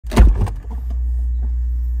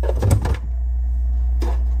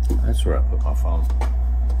That's where I put my phone.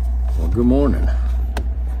 Well, good morning.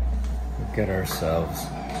 We've got ourselves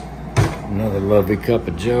another lovely cup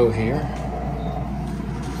of joe here.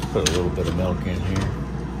 Let's put a little bit of milk in here.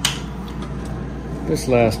 This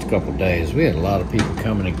last couple days, we had a lot of people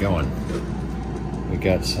coming and going. We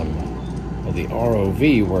got some of the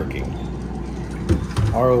ROV working.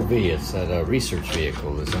 ROV, it's that research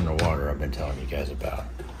vehicle that's underwater I've been telling you guys about.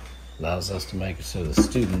 Allows us to make it so the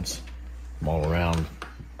students from all around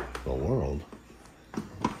the world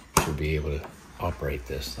should be able to operate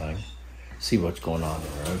this thing, see what's going on in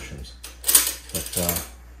our oceans. But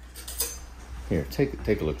here,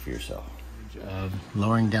 take a look for yourself.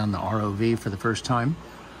 Lowering down the ROV for the first time.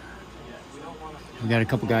 We got a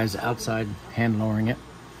couple guys outside hand lowering it.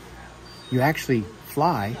 You actually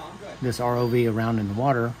fly this ROV around in the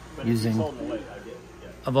water using,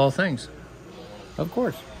 of all things, of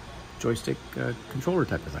course, joystick controller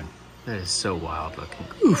type of thing. That is so wild looking.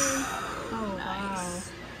 Oof. Oh,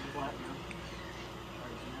 nice.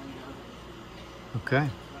 Okay.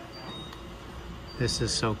 This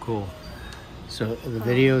is so cool. So the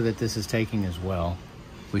video that this is taking as well,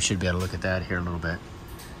 we should be able to look at that here a little bit.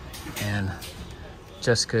 And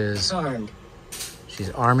Jessica's, she's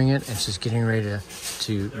arming it and she's getting ready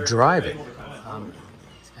to drive it.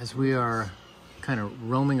 As we are kind of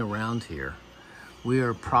roaming around here, we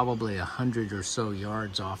are probably 100 or so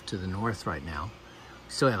yards off to the north right now.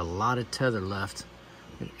 We still have a lot of tether left.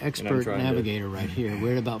 An expert navigator right here.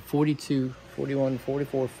 We're at about 42, 41,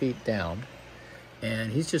 44 feet down.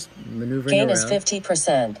 And he's just maneuvering around. Gain is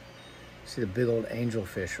 50%. See the big old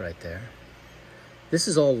angelfish right there. This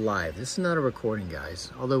is all live. This is not a recording,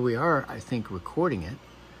 guys. Although we are, I think, recording it.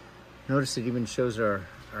 Notice it even shows our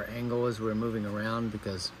angle as we're moving around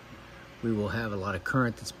because we will have a lot of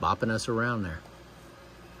current that's bopping us around there.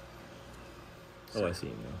 Oh, I see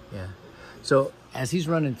it now. Yeah. So as he's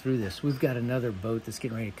running through this, we've got another boat that's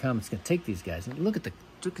getting ready to come. It's going to take these guys. And look at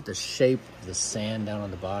the shape of the sand down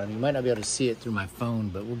on the bottom. You might not be able to see it through my phone,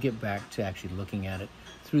 but we'll get back to actually looking at it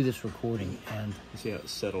through this recording. And you see how it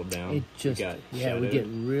settled down? It just, yeah, we get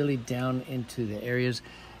really down into the areas.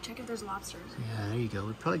 Check if there's lobsters. Yeah, there you go.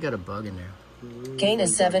 We probably got a bug in there. Gain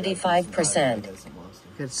is 75%.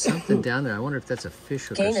 Got something down there. I wonder if that's a fish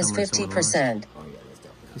hook. Gain is 50%.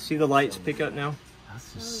 You see the lights pick up now?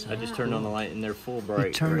 Just I just turned on the light and they're full bright.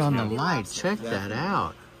 You turned on the light. Check that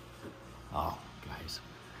out. Oh, guys.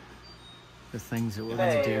 The things that we're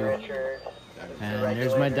going to do. And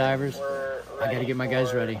there's my divers. I got to get my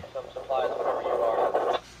guys ready.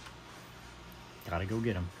 Got to go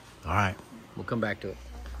get them. All right. We'll come back to it.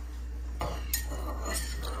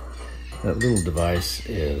 That little device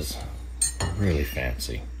is really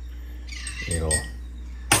fancy. It'll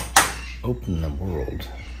open the world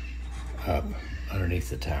up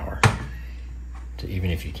underneath the tower to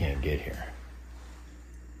even if you can't get here.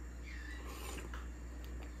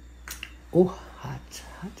 Oh, hot,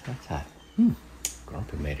 hot, hot, hot.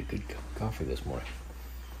 Grumpy made a good cup of coffee this morning.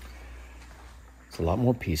 It's a lot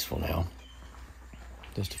more peaceful now.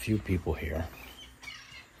 Just a few people here.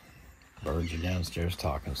 Birds are downstairs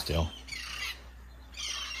talking still.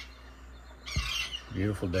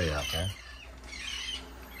 Beautiful day out there.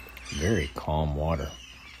 Very calm water.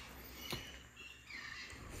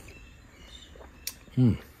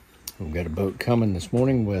 We've got a boat coming this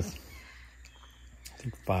morning with, I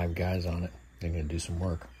think, 5 guys on it. They're going to do some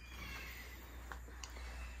work.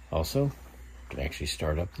 Also, can actually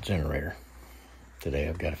start up the generator. Today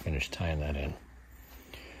I've got to finish tying that in.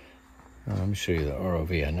 Let me show you the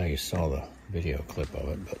ROV. I know you saw the video clip of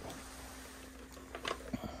it, but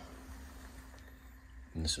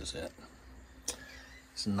this is it.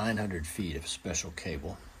 It's 900 feet of special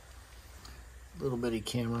cable. Little bitty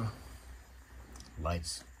camera.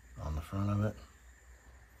 Lights on the front of it.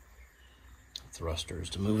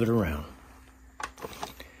 Thrusters to move it around.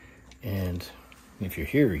 And if you're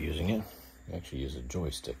here using it, you actually use a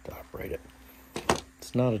joystick to operate it.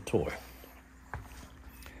 It's not a toy,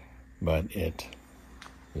 but it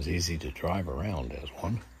is easy to drive around as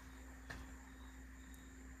one.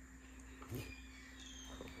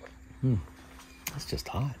 That's just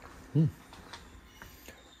hot.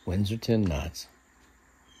 Winds are 10 knots.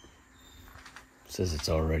 Says it's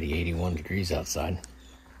already 81 degrees outside.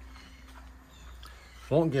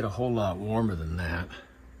 Won't get a whole lot warmer than that.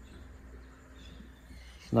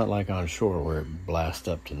 It's not like on shore where it blasts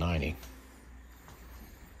up to 90.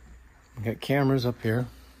 We got cameras up here.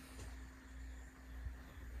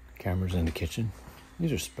 Cameras in the kitchen.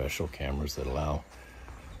 These are special cameras that allow,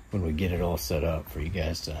 when we get it all set up, for you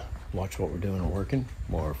guys to watch what we're doing and working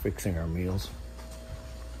while we're fixing our meals.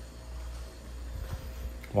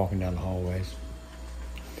 Walking down the hallways.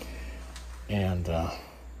 and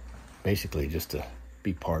basically just to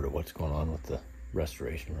be part of what's going on with the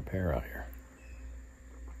restoration and repair out here.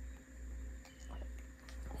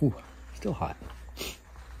 Ooh, still hot.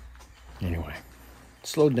 Anyway,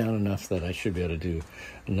 slowed down enough that I should be able to do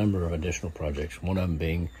a number of additional projects. One of them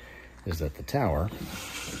being is that the tower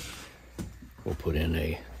will put in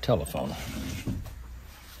a telephone.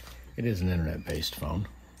 It is an internet-based phone,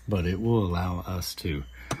 but it will allow us to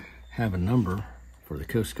have a number for the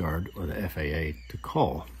Coast Guard or the FAA to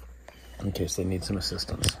call in case they need some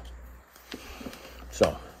assistance.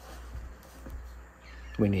 So,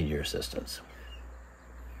 we need your assistance.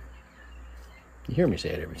 You hear me say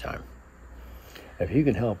it every time. If you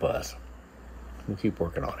can help us, we'll keep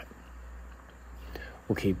working on it.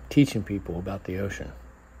 We'll keep teaching people about the ocean.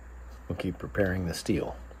 We'll keep preparing the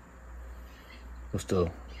steel. We'll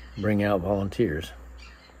still bring out volunteers.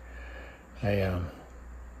 I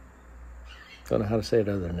don't know how to say it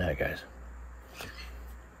other than that, guys.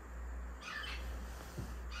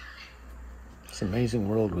 It's an amazing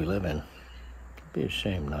world we live in. It'd be a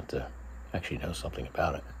shame not to actually know something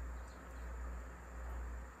about it.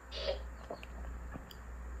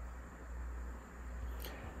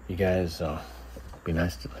 You guys, be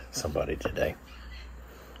nice to somebody today.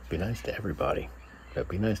 Be nice to everybody, but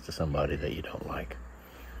be nice to somebody that you don't like.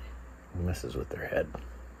 It messes with their head.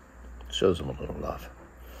 Shows them a little love.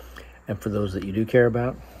 And for those that you do care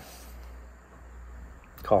about,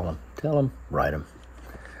 call them, tell them, write them,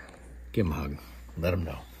 give them a hug, let them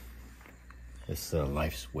know. This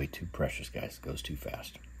life's way too precious, guys. It goes too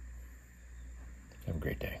fast. Have a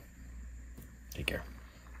great day. Take care.